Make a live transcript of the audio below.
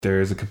there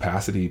is a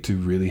capacity to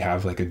really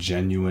have like a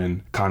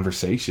genuine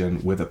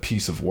conversation with a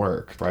piece of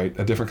work, right?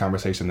 A different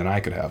conversation than I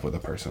could have with a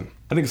person.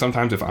 I think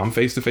sometimes if I'm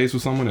face to face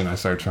with someone and I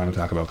start trying to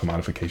talk about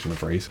commodification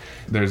of race,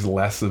 there's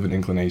less of an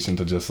inclination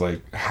to just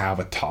like have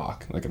a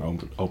talk, like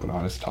an open,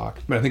 honest talk.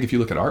 But I think if you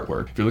look at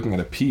artwork, if you're looking at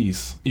a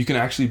piece, you can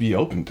actually be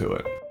open to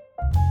it.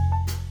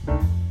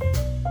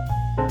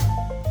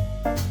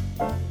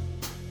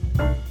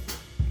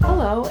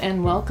 Hello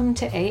and welcome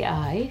to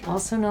AI,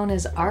 also known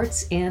as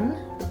Arts In,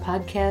 the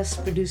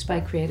podcast produced by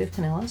Creative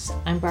Pinellas.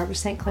 I'm Barbara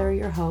St. Clair,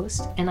 your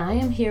host, and I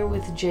am here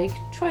with Jake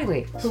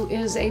Troily, who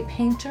is a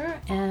painter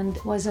and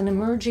was an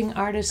emerging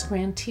artist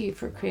grantee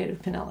for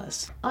Creative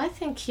Pinellas. I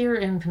think here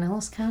in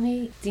Pinellas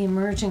County, the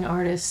emerging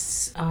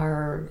artists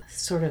are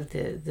sort of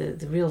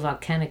the real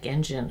volcanic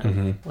engine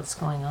of what's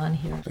going on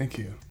here. Thank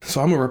you.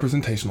 So I'm a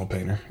representational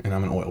painter and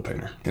I'm an oil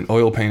painter. And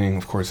oil painting,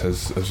 of course,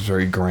 has a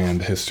very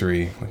grand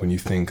history. When you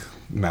think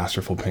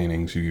masterful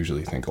paintings, you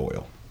usually think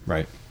oil,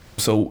 right?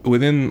 So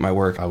within my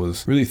work, I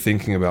was really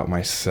thinking about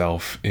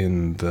myself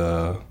in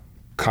the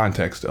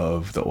context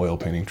of the oil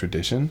painting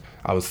tradition.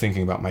 I was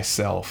thinking about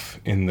myself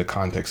in the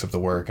context of the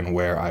work and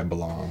where I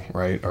belong,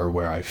 right? Or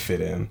where I fit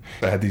in.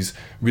 I had these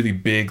really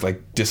big,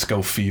 like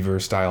disco fever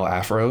style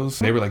afros.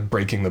 They were like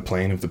breaking the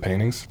plane of the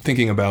paintings.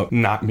 Thinking about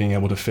not being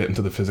able to fit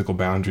into the physical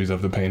boundaries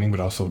of the painting,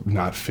 but also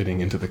not fitting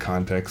into the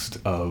context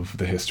of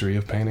the history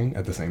of painting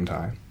at the same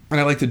time. And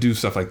I like to do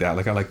stuff like that.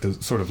 Like I like to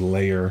sort of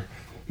layer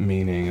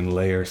meaning and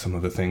layer some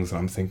of the things that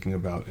I'm thinking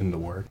about in the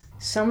work.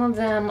 Some of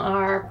them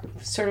are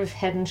sort of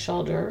head and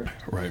shoulder.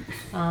 Right.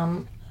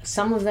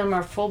 Some of them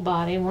are full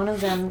body. One of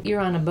them, you're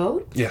on a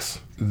boat? Yes.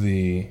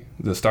 The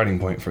starting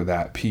point for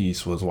that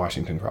piece was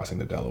Washington crossing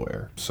the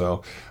Delaware.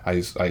 So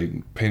I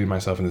painted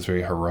myself in this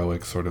very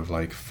heroic sort of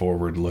like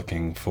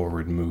forward-looking,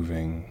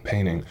 forward-moving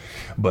painting.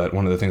 But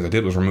one of the things I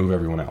did was remove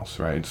everyone else,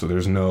 right? So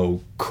there's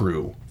no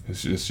crew.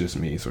 It's just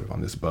me sort of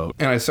on this boat.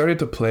 And I started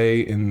to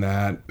play in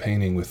that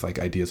painting with like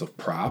ideas of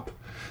prop.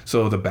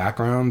 So the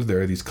background,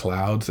 there are these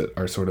clouds that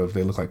are sort of,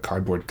 they look like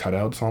cardboard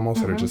cutouts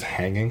almost that are just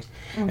hanging.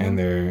 And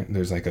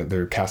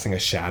they're casting a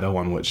shadow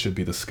on what should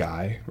be the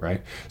sky,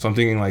 right? So I'm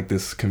thinking like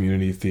this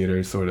community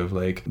theater sort of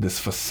like this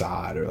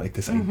facade or like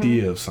this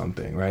idea of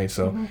something, right?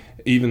 So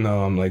even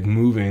though I'm like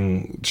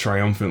moving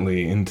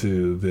triumphantly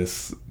into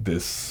this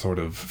sort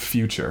of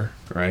future,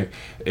 right?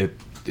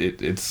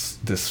 It's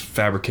this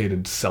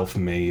fabricated,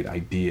 self-made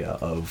idea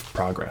of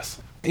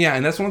progress. Yeah,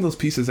 and that's one of those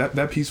pieces.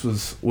 That piece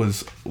was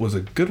a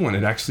good one.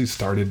 It actually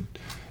started.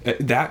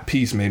 That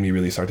piece made me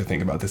really start to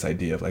think about this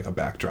idea of like a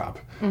backdrop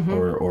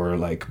or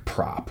like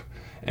prop,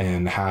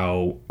 and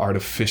how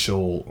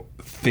artificial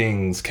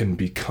things can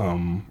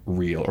become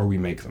real, or we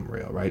make them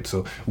real, right?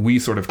 So we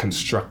sort of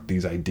construct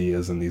these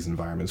ideas and these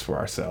environments for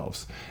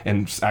ourselves,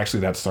 and actually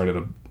that started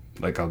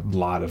a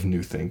lot of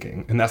new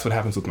thinking. And that's what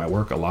happens with my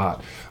work a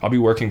lot. I'll be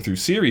working through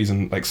series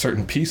and like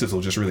certain pieces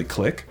will just really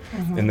click,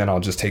 and then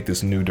I'll just take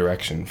this new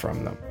direction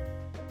from them.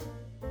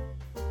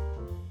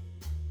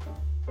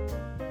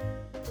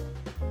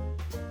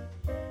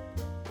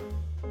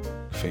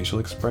 Facial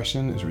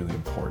expression is really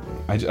important.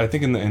 I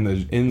think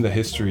in the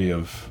history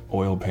of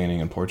oil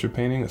painting and portrait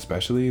painting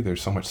especially,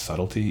 there's so much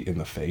subtlety in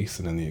the face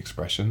and in the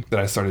expression that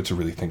I started to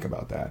really think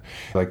about that.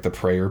 Like the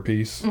prayer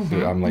piece,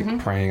 I'm like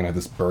praying and I have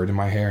this bird in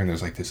my hair and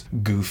there's like this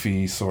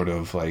goofy sort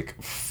of like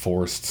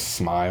forced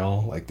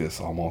smile, like this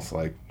almost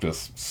like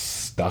just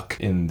stuck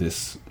in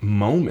this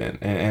moment.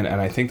 And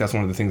I think that's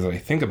one of the things that I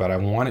think about. I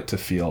want it to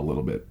feel a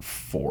little bit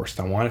forced.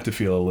 I want it to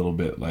feel a little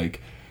bit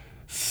like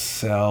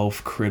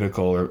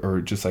self-critical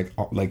or just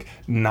like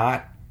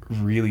not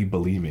really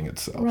believing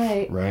itself,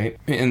 right?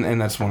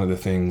 And that's one of the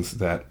things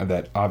that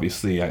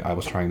obviously I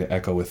was trying to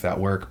echo with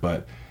that work,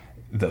 but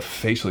the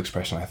facial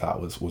expression I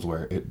thought was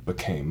where it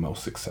became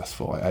most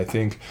successful. I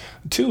think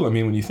too, I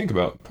mean, when you think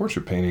about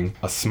portrait painting,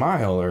 a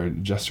smile or a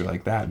gesture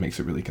like that makes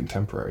it really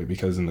contemporary,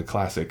 because in the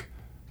classic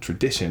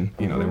tradition,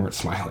 they weren't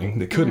smiling.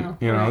 They couldn't,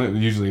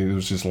 usually it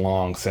was just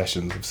long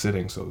sessions of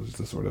sitting. So it was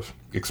the sort of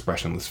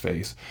expressionless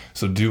face.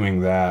 So doing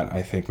that,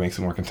 I think, makes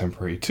it more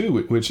contemporary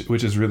too, which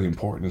is really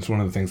important. It's one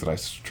of the things that I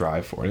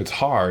strive for. And it's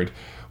hard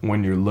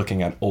when you're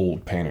looking at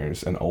old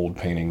painters and old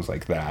paintings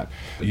like that.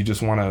 You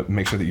just want to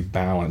make sure that you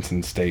balance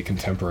and stay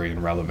contemporary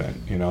and relevant,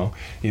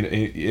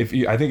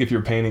 I think if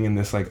you're painting in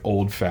this like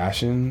old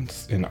fashioned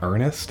in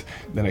earnest,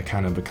 then it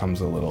kind of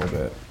becomes a little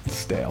bit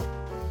stale.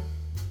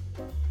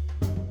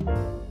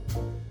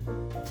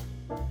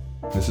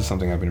 This is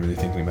something I've been really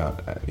thinking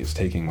about, is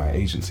taking my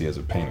agency as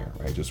a painter,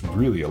 right? Just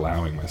really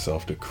allowing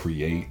myself to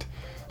create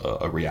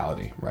a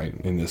reality, right?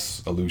 In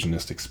this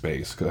illusionistic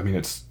space. Because, I mean,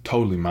 it's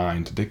totally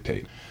mine to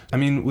dictate. I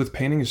mean, with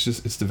painting,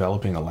 it's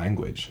developing a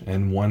language.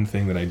 And one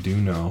thing that I do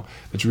know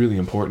that's really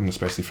important,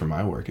 especially for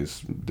my work,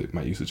 is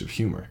my usage of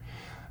humor.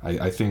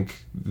 I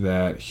think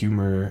that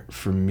humor,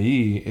 for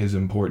me, is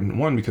important.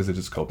 One, because it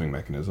is a coping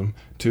mechanism.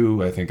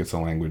 Two, I think it's a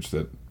language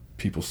that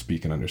people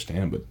speak and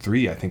understand. But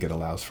three, I think it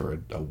allows for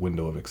a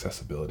window of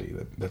accessibility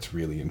that's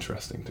really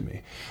interesting to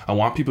me. I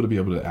want people to be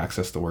able to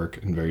access the work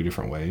in very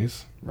different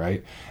ways,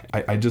 right?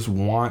 I just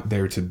want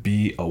there to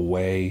be a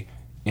way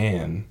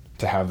in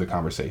to have the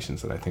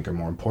conversations that I think are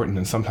more important.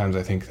 And sometimes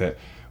I think that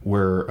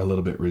we're a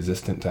little bit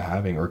resistant to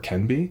having, or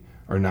can be,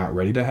 or not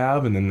ready to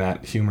have, and then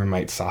that humor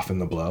might soften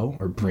the blow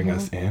or bring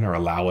us in or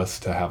allow us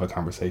to have a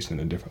conversation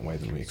in a different way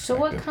than we expected. So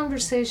what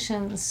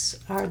conversations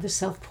are the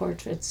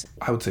self-portraits?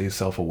 I would say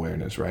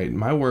self-awareness, right?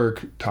 My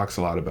work talks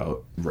a lot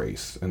about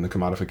race and the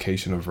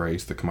commodification of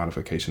race, the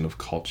commodification of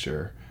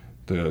culture,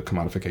 the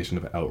commodification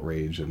of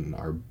outrage in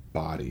our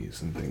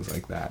bodies and things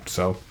like that.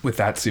 So with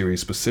that series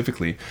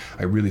specifically,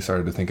 I really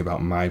started to think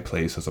about my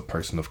place as a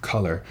person of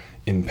color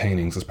in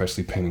paintings,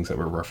 especially paintings that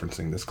were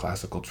referencing this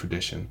classical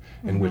tradition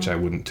in which I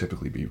wouldn't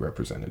typically be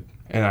represented.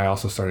 And I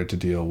also started to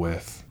deal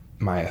with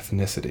my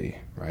ethnicity,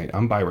 right?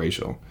 I'm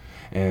biracial.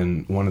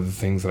 And one of the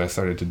things that I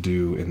started to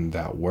do in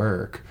that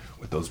work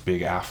with those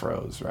big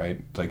afros,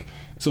 right? Like,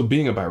 so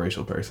being a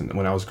biracial person,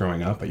 when I was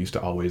growing up, I used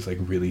to always like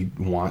really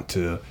want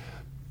to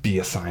be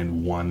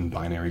assigned one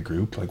binary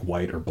group, like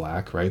white or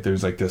black, right?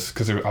 There's like this,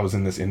 because I was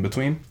in this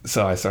in-between.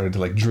 So I started to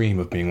like dream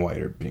of being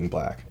white or being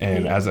black.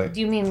 And Do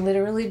you mean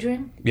literally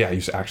dream? Yeah, I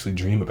used to actually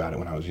dream about it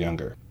when I was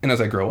younger. And as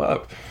I grow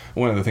up,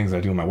 one of the things that I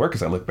do in my work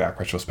is I look back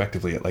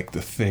retrospectively at like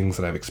the things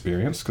that I've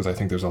experienced, because I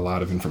think there's a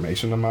lot of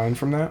information to mine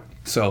from that.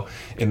 So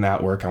in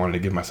that work, I wanted to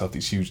give myself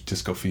these huge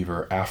disco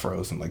fever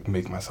afros and like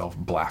make myself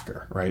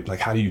blacker, right?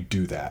 Like, how do you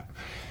do that?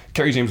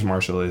 Kerry James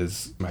Marshall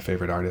is my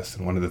favorite artist,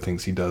 and one of the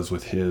things he does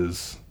with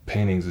his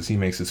paintings is he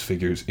makes his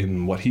figures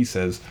in what he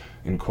says,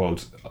 in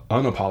quotes,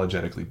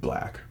 unapologetically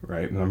black,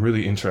 right? And I'm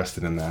really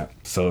interested in that.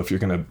 So if you're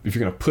gonna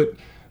put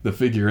the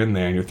figure in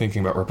there and you're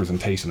thinking about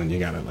representation, then you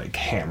gotta like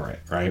hammer it,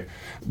 right?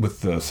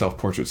 With the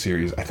self-portrait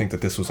series, I think that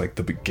this was like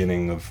the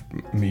beginning of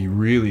me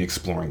really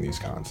exploring these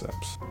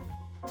concepts.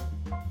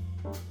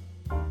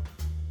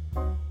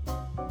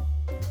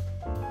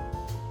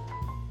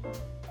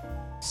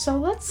 So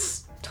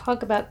let's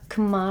talk about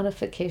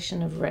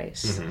commodification of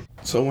race.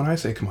 So when I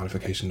say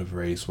commodification of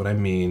race, what I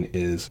mean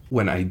is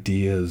when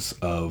ideas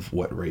of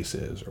what race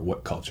is or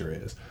what culture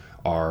is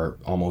are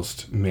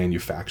almost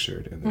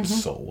manufactured and then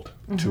sold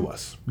to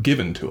us,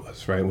 given to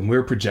us, right? When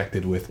we're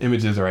projected with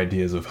images or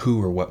ideas of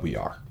who or what we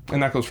are.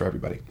 And that goes for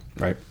everybody,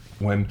 right?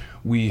 When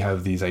we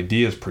have these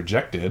ideas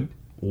projected,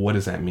 what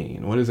does that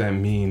mean? What does that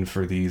mean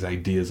for these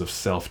ideas of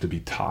self to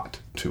be taught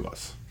to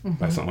us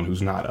by someone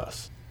who's not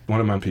us? One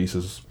of my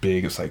pieces is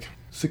big. It's like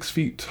 6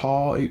 feet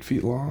tall, 8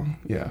 feet long.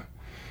 Yeah.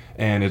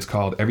 And it's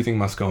called Everything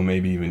Must Go,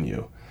 Maybe Even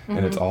You.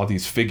 And it's all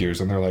these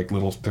figures, and they're like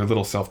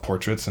little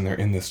self-portraits, and they're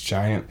in this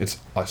giant, it's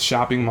a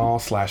shopping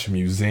mall /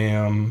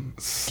 museum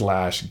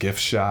 / gift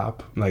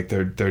shop. Like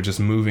they're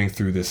just moving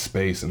through this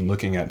space and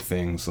looking at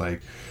things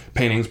like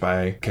paintings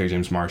by Kerry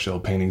James Marshall,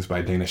 paintings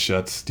by Dana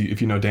Schutz.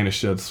 If you know Dana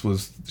Schutz,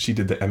 she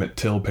did the Emmett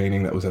Till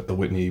painting that was at the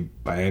Whitney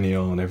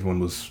Biennial, and everyone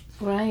was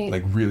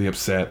like really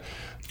upset.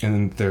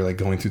 And they're like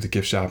going through the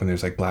gift shop, and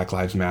there's like Black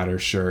Lives Matter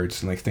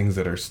shirts and like things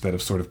that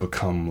have sort of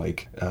become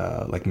like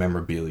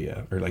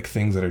memorabilia, or like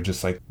things that are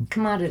just like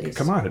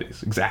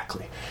commodities,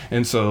 exactly.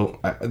 And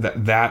so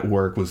that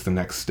work was the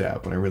next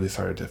step when I really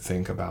started to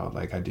think about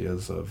like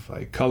ideas of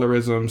like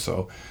colorism.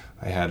 So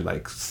I had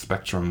like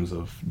spectrums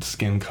of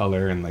skin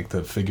color, and like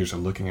the figures are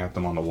looking at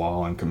them on the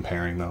wall and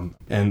comparing them.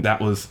 And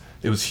it was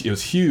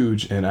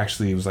huge, and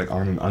actually it was like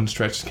on an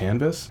unstretched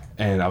canvas,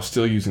 and I was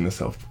still using the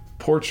self-portrait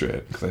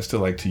because I still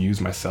like to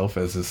use myself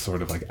as this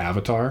sort of like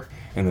avatar,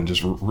 and then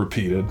just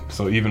repeated.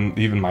 So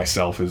even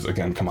myself is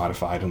again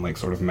commodified and like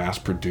sort of mass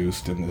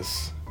produced in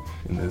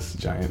this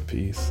giant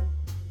piece.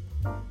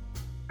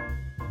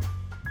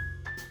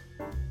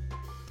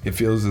 It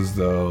feels as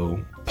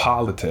though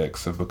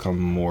politics have become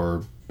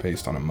more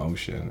based on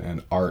emotion,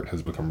 and art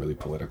has become really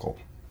political.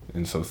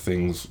 And so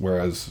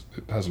whereas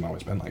it hasn't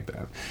always been like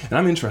that. And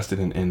I'm interested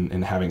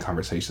in having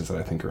conversations that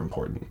I think are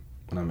important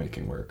when I'm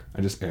making work. I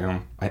just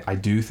am. I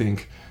do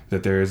think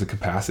that there is a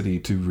capacity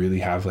to really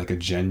have like a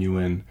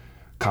genuine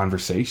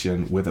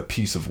conversation with a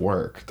piece of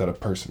work that a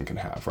person can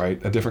have, right?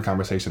 A different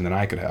conversation than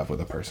I could have with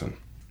a person,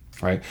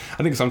 right?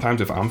 I think sometimes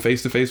if I'm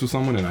face to face with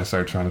someone and I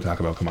start trying to talk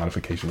about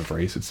commodification of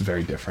race, it's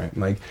very different.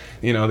 Like,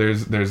 you know,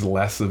 there's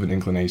less of an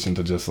inclination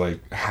to just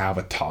like have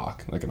a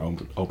talk, like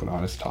an open,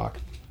 honest talk.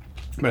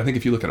 But I think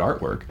if you look at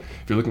artwork,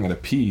 if you're looking at a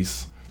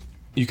piece,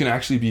 you can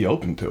actually be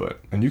open to it,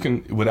 and you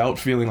can, without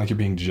feeling like you're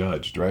being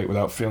judged, right?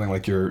 Without feeling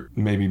like you're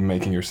maybe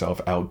making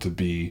yourself out to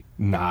be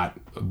not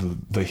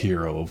the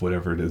hero of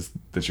whatever it is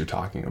that you're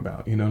talking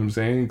about. You know what I'm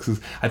saying? Because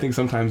I think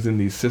sometimes in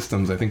these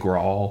systems, I think we're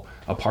all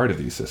a part of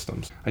these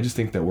systems. I just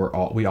think that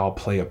we all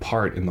play a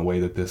part in the way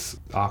that this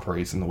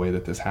operates, in the way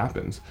that this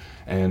happens.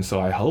 And so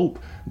I hope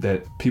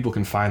that people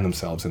can find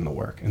themselves in the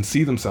work and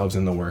see themselves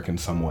in the work in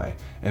some way,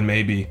 and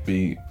maybe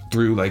be,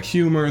 through like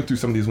humor and through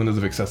some of these windows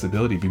of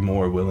accessibility, be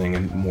more willing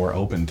and more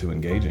open to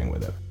engaging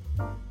with it.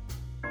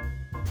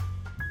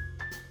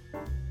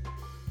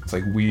 It's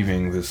like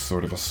weaving this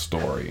sort of a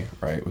story,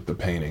 right, with the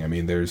painting. I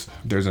mean, there's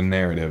a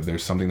narrative,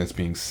 there's something that's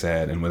being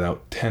said, and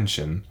without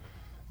tension,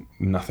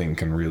 nothing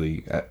can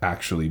really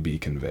actually be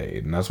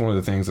conveyed. And that's one of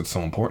the things that's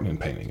so important in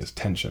painting, is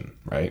tension,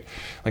 right?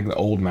 Like the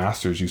old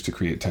masters used to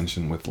create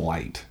tension with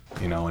light,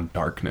 you know, and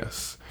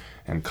darkness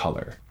and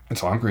color. And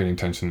so I'm creating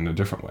tension in a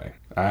different way.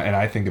 And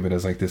I think of it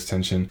as like this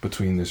tension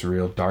between this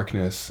real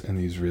darkness and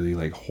these really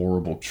like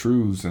horrible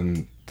truths,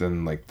 and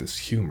then like this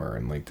humor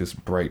and like this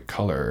bright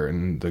color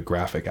and the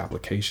graphic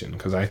application.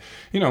 Because I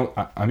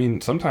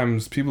mean,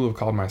 sometimes people have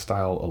called my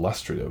style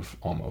illustrative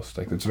almost.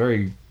 Like it's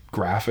very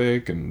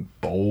graphic and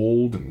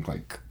bold and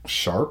like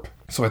sharp.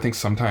 So I think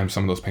sometimes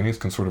some of those paintings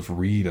can sort of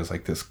read as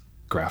like this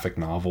graphic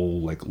novel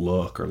like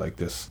look, or like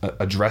this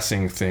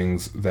addressing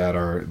things that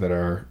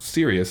are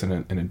serious in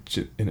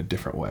a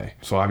different way.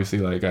 So obviously,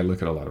 like I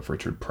look at a lot of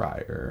Richard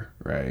Pryor,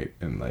 right,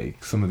 and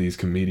like some of these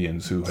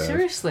comedians who have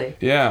seriously,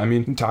 yeah, I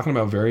mean, talking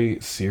about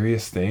very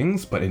serious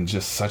things, but in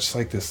just such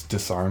like this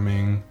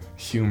disarming,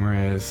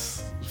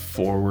 humorous,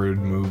 forward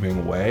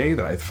moving way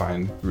that I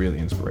find really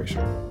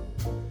inspirational.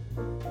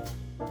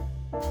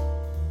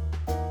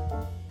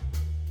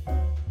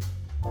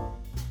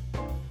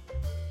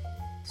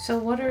 So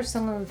what are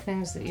some of the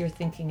things that you're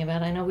thinking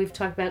about? I know we've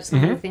talked about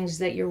some of the things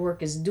that your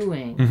work is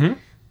doing.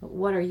 But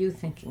what are you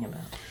thinking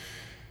about?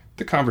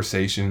 The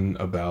conversation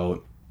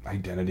about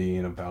identity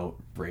and about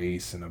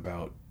race and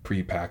about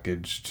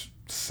prepackaged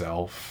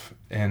self,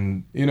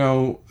 and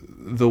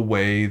the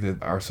way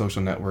that our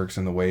social networks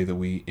and the way that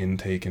we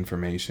intake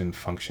information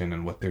function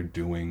and what they're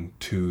doing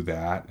to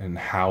that, and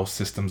how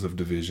systems of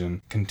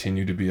division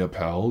continue to be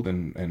upheld,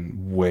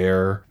 and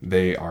where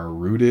they are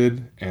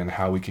rooted and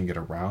how we can get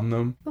around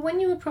them. But when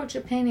you approach a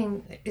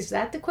painting, is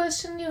that the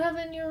question you have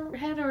in your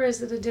head, or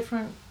is it a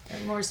different,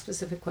 more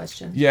specific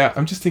question? Yeah,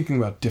 I'm just thinking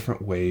about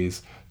different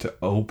ways to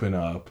open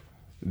up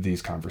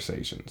these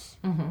conversations,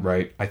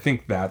 right? I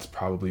think that's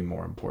probably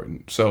more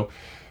important. So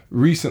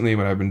recently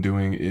what I've been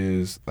doing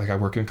is, like, I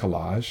work in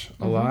collage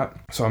a lot.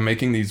 So I'm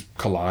making these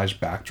collage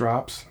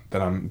backdrops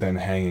that I'm then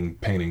hanging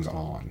paintings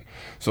on.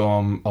 So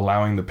I'm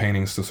allowing the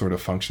paintings to sort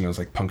of function as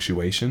like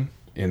punctuation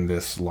in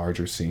this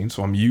larger scene.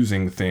 So I'm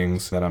using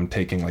things that I'm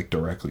taking like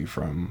directly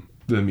from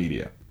the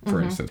media, for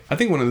instance. I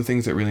think one of the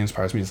things that really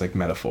inspires me is like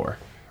metaphor,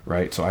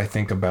 right? So I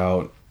think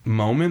about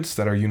moments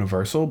that are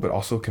universal but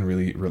also can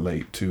really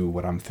relate to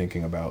what I'm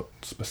thinking about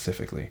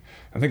specifically.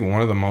 I think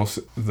one of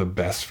the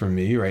best for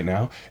me right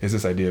now is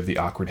this idea of the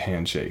awkward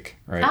handshake,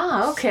 right?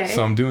 Ah, okay.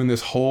 So I'm doing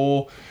this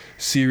whole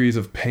series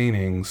of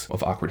paintings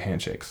of awkward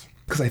handshakes,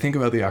 because I think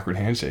about the awkward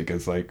handshake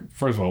as like,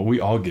 first of all, we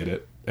all get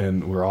it,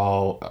 and we're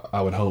all,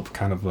 I would hope,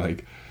 kind of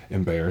like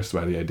embarrassed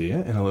by the idea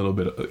and a little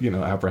bit,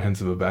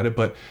 apprehensive about it.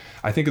 But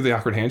I think of the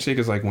awkward handshake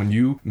as like when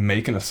you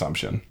make an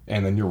assumption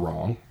and then you're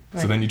wrong.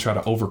 Right. So then you try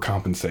to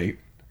overcompensate,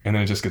 and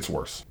then it just gets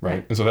worse,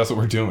 right? And so that's what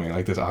we're doing,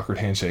 like this awkward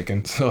handshake.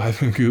 And so I've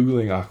been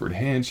Googling awkward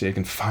handshake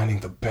and finding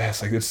the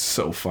best. Like, it's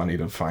so funny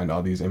to find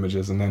all these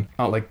images. And then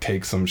I'll like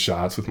take some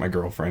shots with my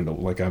girlfriend,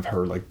 like I've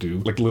heard like do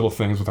like little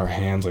things with our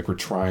hands, like we're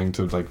trying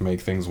to like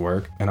make things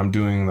work. And I'm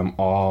doing them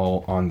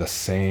all on the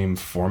same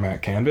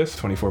format canvas,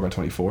 24 by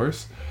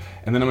 24s.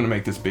 And then I'm gonna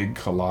make this big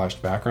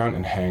collaged background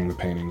and hang the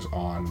paintings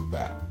on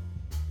that.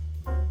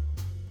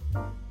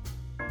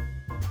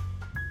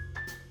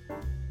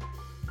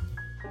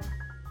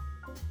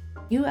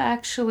 You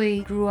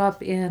actually grew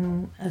up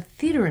in a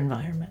theater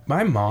environment.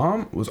 My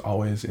mom was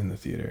always in the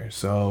theater.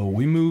 So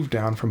we moved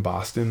down from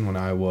Boston when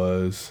I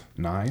was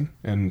 9,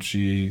 and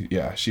she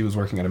was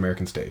working at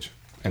American Stage.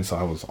 And so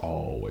I was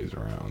always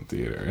around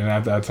theater. And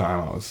at that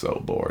time, I was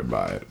so bored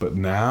by it. But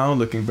now,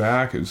 looking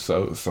back, it was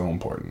so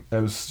important.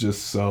 It was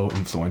just so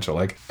influential.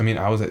 Like, I mean,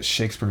 I was at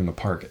Shakespeare in the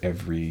Park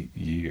every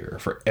year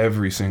for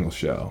every single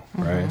show,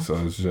 right? So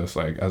it was just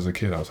like, as a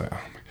kid, I was like, oh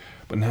my.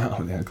 But now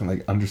I can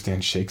like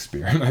understand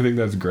Shakespeare, and I think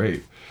that's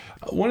great.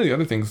 One of the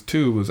other things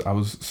too was I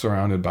was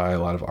surrounded by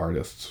a lot of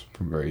artists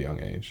from a very young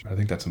age. I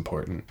think that's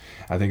important.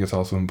 I think it's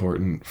also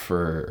important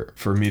for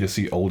me to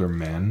see older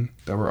men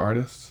that were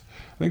artists.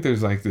 I think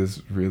there's like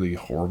this really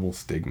horrible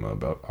stigma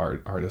about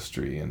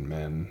artistry and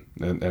men,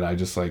 and I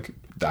just like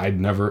I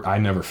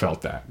never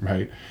felt that,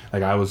 right?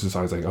 Like I was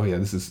always like, oh yeah,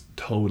 this is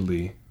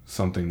totally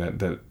something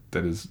that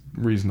is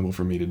reasonable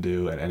for me to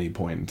do at any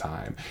point in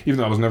time, even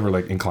though I was never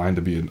like inclined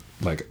to be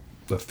a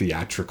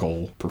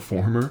theatrical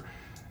performer.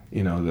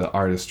 The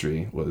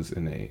artistry was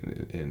in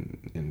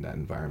that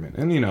environment.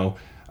 And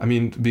I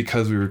mean,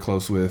 because we were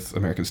close with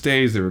American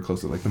Stage, they were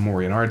close to like the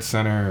Morian Arts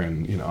Center,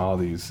 and all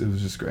these, it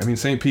was just great. I mean,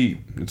 St. Pete,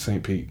 and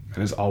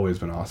it's always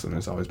been awesome.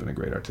 It's always been a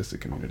great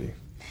artistic community.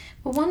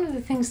 Well, one of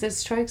the things that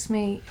strikes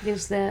me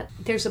is that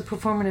there's a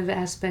performative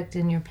aspect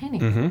in your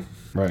painting.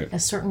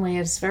 Right. Certainly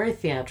it's very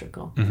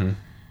theatrical.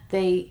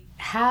 They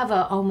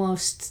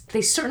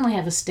certainly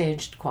have a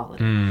staged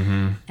quality.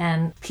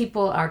 And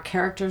people are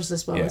characters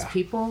as well as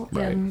people.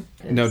 Right.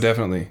 No,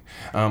 definitely.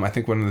 I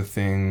think one of the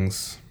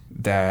things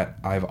that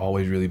I've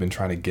always really been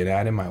trying to get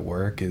at in my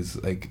work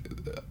is like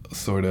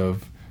sort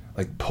of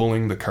like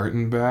pulling the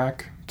curtain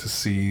back to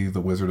see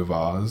the Wizard of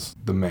Oz,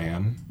 the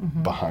man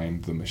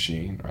behind the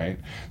machine, right?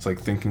 It's like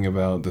thinking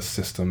about the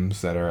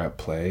systems that are at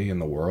play in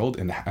the world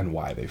and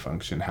why they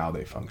function, how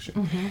they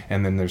function.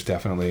 And then there's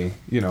definitely,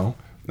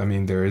 I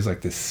mean, there is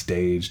like this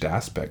staged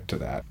aspect to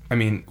that. I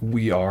mean,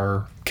 we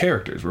are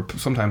characters.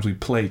 Sometimes we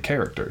play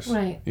characters,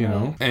 right?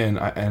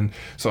 And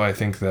so I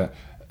think that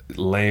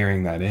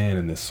layering that in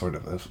and this sort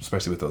of,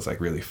 especially with those like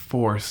really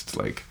forced,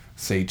 like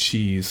say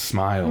cheese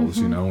smiles,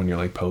 you know, when you're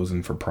like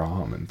posing for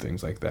prom and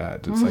things like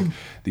that. It's like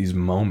these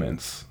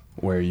moments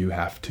where you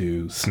have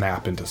to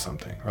snap into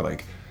something or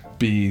like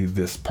be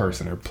this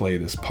person or play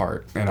this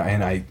part. And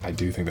I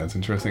do think that's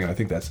interesting. And I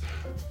think that's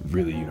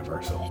really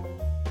universal.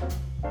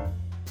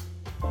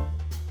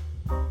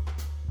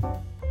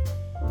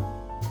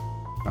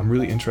 I'm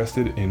really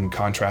interested in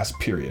contrast,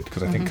 period,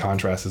 because I think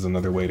contrast is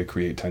another way to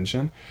create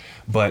tension.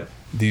 But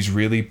these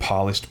really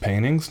polished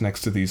paintings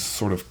next to these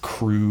sort of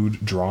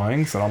crude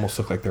drawings that almost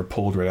look like they're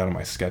pulled right out of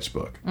my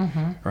sketchbook,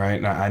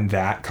 right? And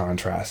that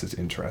contrast is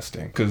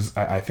interesting because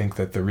I think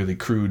that the really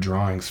crude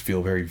drawings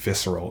feel very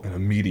visceral and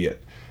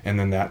immediate. And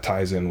then that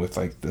ties in with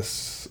like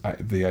this,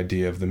 the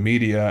idea of the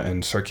media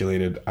and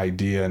circulated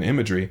idea and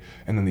imagery.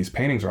 And then these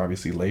paintings are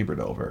obviously labored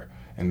over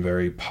and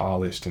very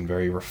polished and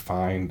very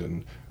refined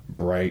and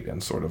bright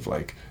and sort of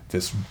like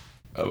this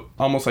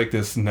almost like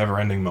this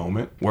never-ending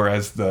moment,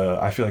 whereas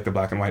I feel like the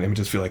black and white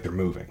images feel like they're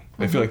moving.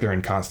 They feel like they're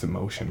in constant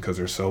motion because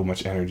there's so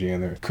much energy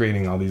and they're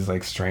creating all these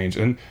like strange,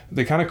 and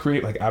they kind of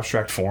create like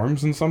abstract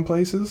forms in some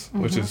places,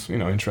 which is, you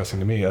know, interesting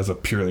to me as a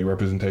purely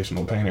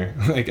representational painter.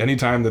 Like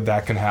anytime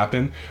that can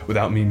happen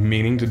without me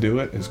meaning to do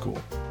it is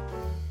cool.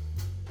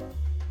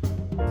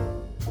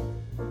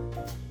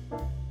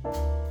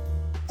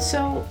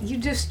 So you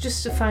just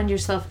defined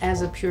yourself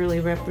as a purely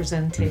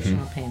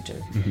representational painter.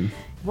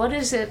 What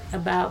is it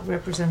about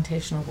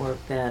representational work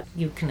that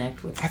you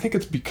connect with? I think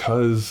it's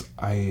because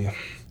I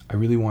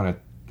really want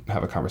to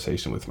have a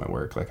conversation with my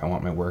work. Like I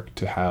want my work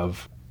to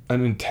have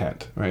an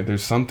intent, right?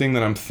 There's something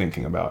that I'm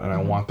thinking about and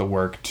I want the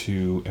work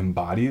to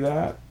embody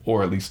that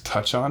or at least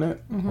touch on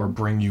it or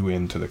bring you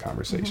into the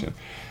conversation.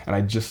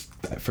 And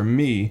for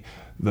me,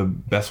 the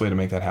best way to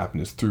make that happen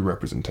is through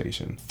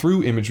representation,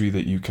 through imagery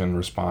that you can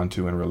respond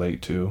to and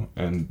relate to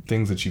and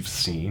things that you've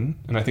seen.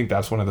 And I think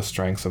that's one of the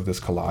strengths of this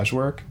collage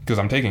work because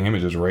I'm taking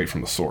images right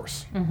from the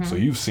source. So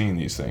you've seen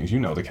these things,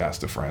 you know the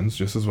cast of Friends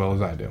just as well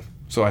as I do.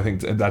 So I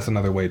think that's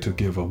another way to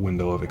give a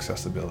window of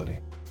accessibility.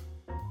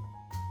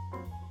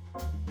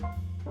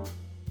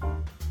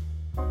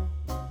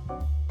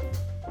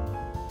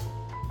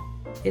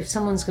 If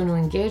someone's going to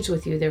engage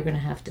with you, they're going to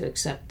have to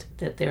accept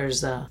that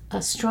there's a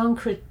strong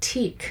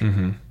critique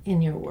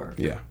in your work.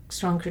 Yeah.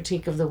 Strong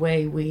critique of the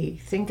way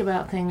we think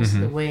about things,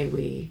 the way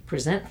we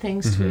present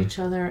things to each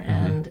other,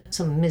 and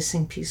some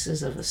missing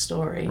pieces of the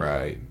story.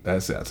 Right.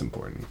 That's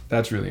important.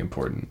 That's really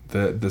important.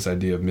 This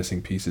idea of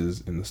missing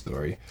pieces in the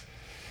story.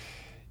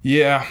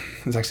 Yeah.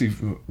 It's actually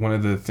one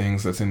of the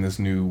things that's in this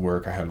new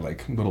work. I had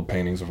like little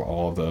paintings of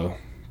all the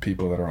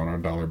people that are on our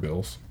dollar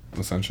bills,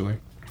 essentially.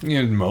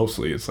 And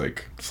mostly it's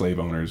like slave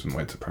owners and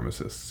white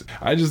supremacists.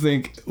 I just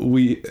think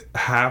we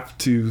have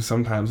to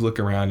sometimes look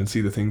around and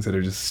see the things that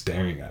are just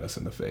staring at us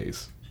in the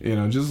face. You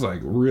know, just like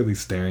really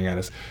staring at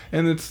us.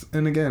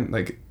 And again,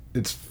 like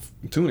it's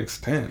to an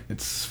extent,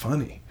 it's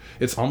funny.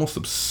 It's almost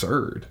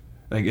absurd.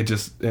 Like it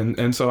just,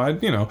 and so I,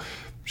 you know,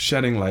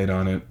 shedding light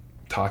on it,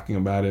 talking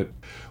about it.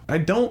 I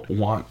don't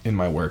want in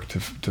my work to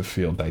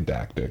feel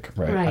didactic,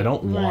 right? I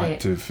don't want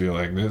to feel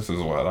like this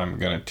is what I'm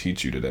going to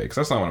teach you today, because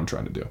that's not what I'm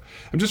trying to do.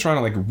 I'm just trying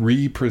to like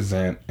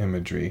represent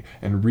imagery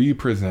and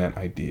represent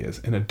ideas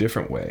in a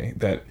different way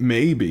that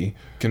maybe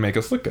can make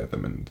us look at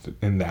them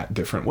in that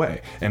different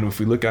way. And if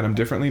we look at them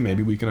differently,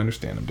 maybe we can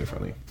understand them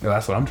differently. And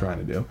that's what I'm trying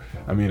to do.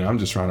 I mean, I'm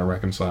just trying to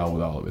reconcile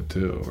with all of it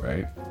too,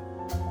 right?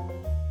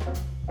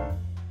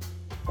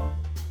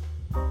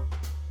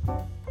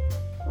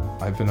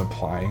 I've been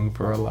applying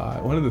for a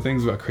lot. One of the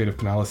things about Creative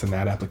Pinellas in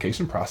that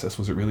application process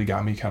was it really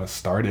got me kind of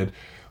started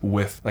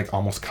with like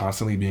almost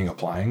constantly being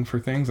applying for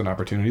things and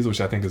opportunities, which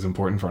I think is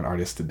important for an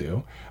artist to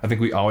do. I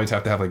think we always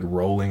have to have like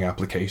rolling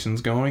applications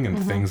going and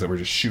things that we're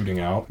just shooting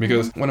out.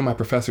 Because one of my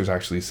professors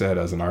actually said,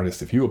 as an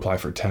artist, if you apply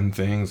for 10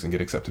 things and get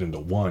accepted into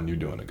one, you're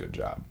doing a good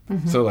job.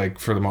 So like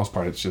for the most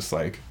part, it's just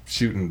like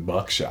shooting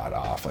buckshot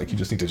off. Like you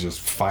just need to just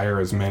fire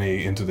as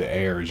many into the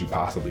air as you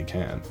possibly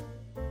can.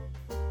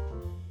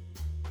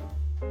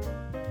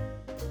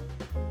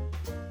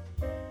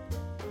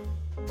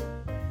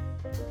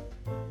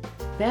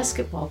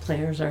 Basketball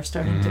players are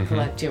starting to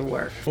collect your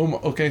work.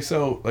 Well, okay,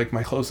 so like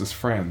my closest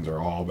friends are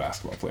all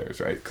basketball players,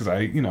 right? Because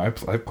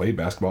I played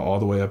basketball all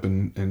the way up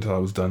until I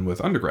was done with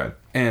undergrad.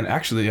 And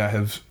actually, I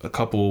have a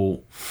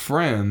couple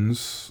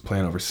friends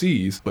playing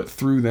overseas, but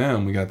through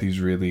them, we got these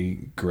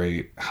really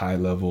great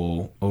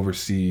high-level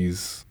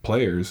overseas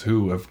players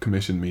who have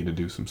commissioned me to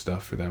do some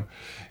stuff for them.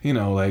 You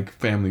know, like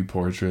family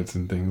portraits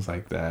and things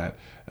like that,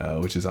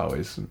 which is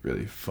always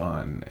really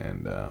fun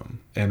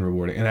and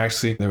rewarding. And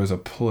actually, there was a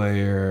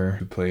player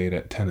who played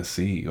at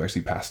Tennessee who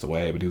actually passed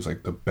away, but he was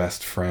like the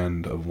best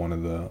friend of one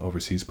of the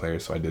overseas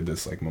players. So I did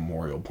this like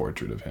memorial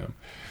portrait of him,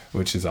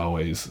 which is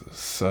always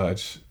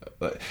such...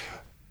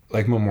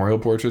 Like memorial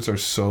portraits are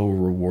so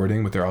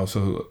rewarding, but they're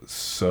also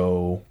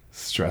so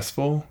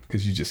stressful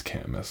because you just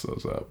can't mess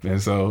those up. And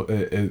so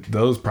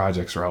those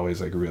projects are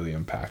always like really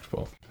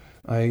impactful.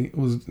 I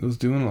was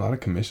doing a lot of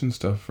commission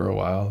stuff for a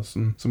while.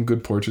 Some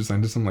good portraits. I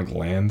did some like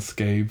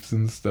landscapes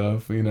and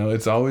stuff. You know,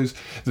 it's always,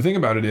 the thing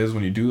about it is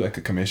when you do like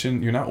a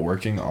commission, you're not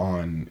working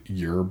on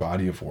your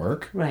body of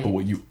work, right? But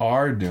what you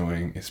are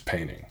doing is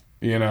painting.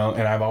 You know,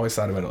 and I've always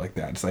thought about it like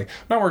that. It's like,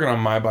 I'm not working on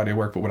my body of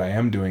work, but what I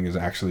am doing is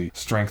actually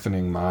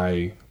strengthening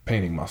my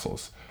painting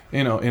muscles,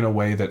 you know, in a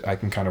way that I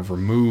can kind of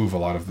remove a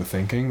lot of the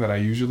thinking that I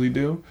usually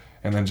do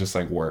and then just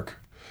like work.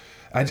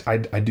 I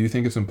do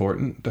think it's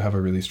important to have a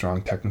really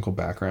strong technical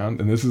background,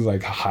 and this is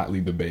like a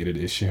hotly debated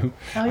issue.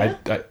 Oh,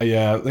 yeah?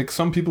 Yeah, like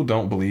some people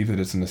don't believe that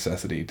it's a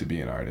necessity to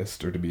be an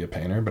artist or to be a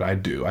painter, but I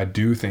do. I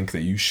do think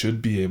that you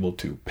should be able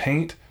to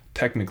paint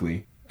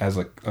technically as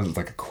like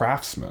a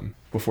craftsman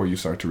before you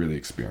start to really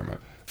experiment.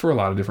 For a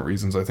lot of different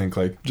reasons, I think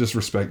like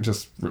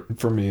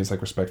for me, it's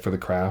like respect for the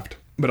craft.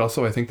 But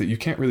also I think that you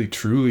can't really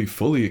truly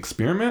fully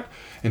experiment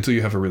until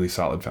you have a really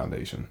solid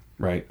foundation,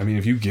 right? I mean,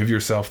 if you give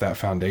yourself that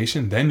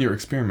foundation, then your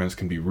experiments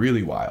can be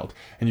really wild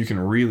and you can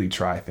really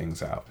try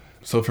things out.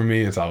 So for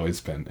me, it's always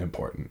been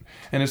important.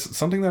 And it's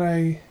something that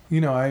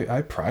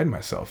I pride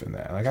myself in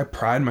that. Like I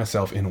pride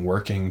myself in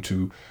working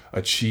to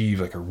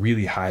achieve like a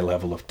really high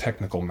level of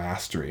technical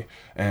mastery.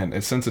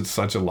 And since it's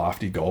such a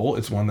lofty goal,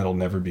 it's one that'll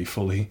never be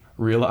fully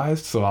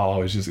realized. So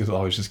it'll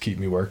always just keep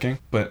me working.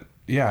 But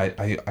yeah,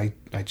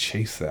 I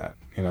chase that,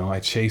 you know,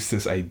 I chase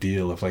this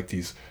ideal of like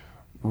these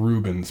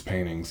Rubens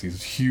paintings,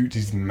 these huge,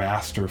 these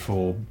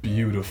masterful,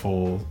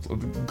 beautiful,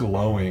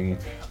 glowing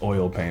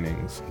oil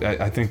paintings.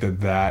 I think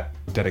that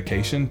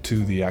dedication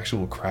to the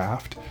actual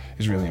craft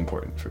is really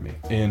important for me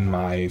in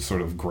my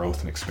sort of growth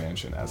and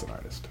expansion as an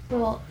artist.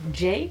 Well,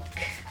 Jake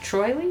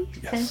Troily,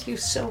 yes. Thank you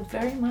so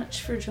very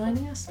much for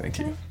joining us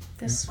today. You.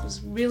 This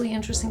was really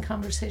interesting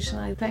conversation.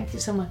 I thank you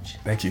so much.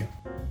 Thank you.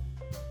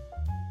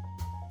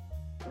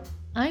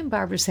 I'm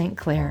Barbara St.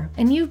 Clair,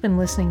 and you've been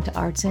listening to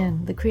Arts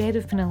In, the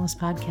Creative Pinellas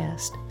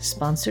podcast,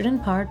 sponsored in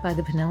part by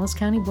the Pinellas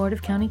County Board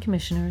of County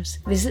Commissioners,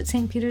 Visit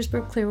St.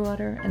 Petersburg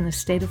Clearwater, and the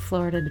State of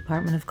Florida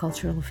Department of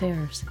Cultural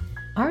Affairs.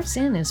 Arts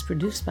In is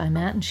produced by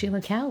Matt and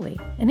Sheila Cowley,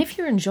 and if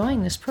you're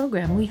enjoying this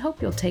program, we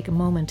hope you'll take a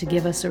moment to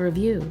give us a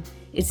review.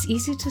 It's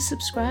easy to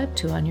subscribe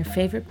to on your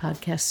favorite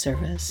podcast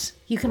service.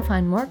 You can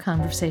find more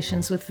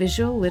conversations with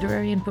visual,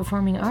 literary, and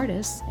performing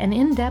artists and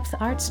in-depth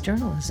arts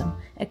journalism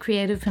at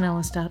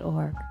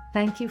creativepinellas.org.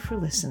 Thank you for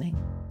listening.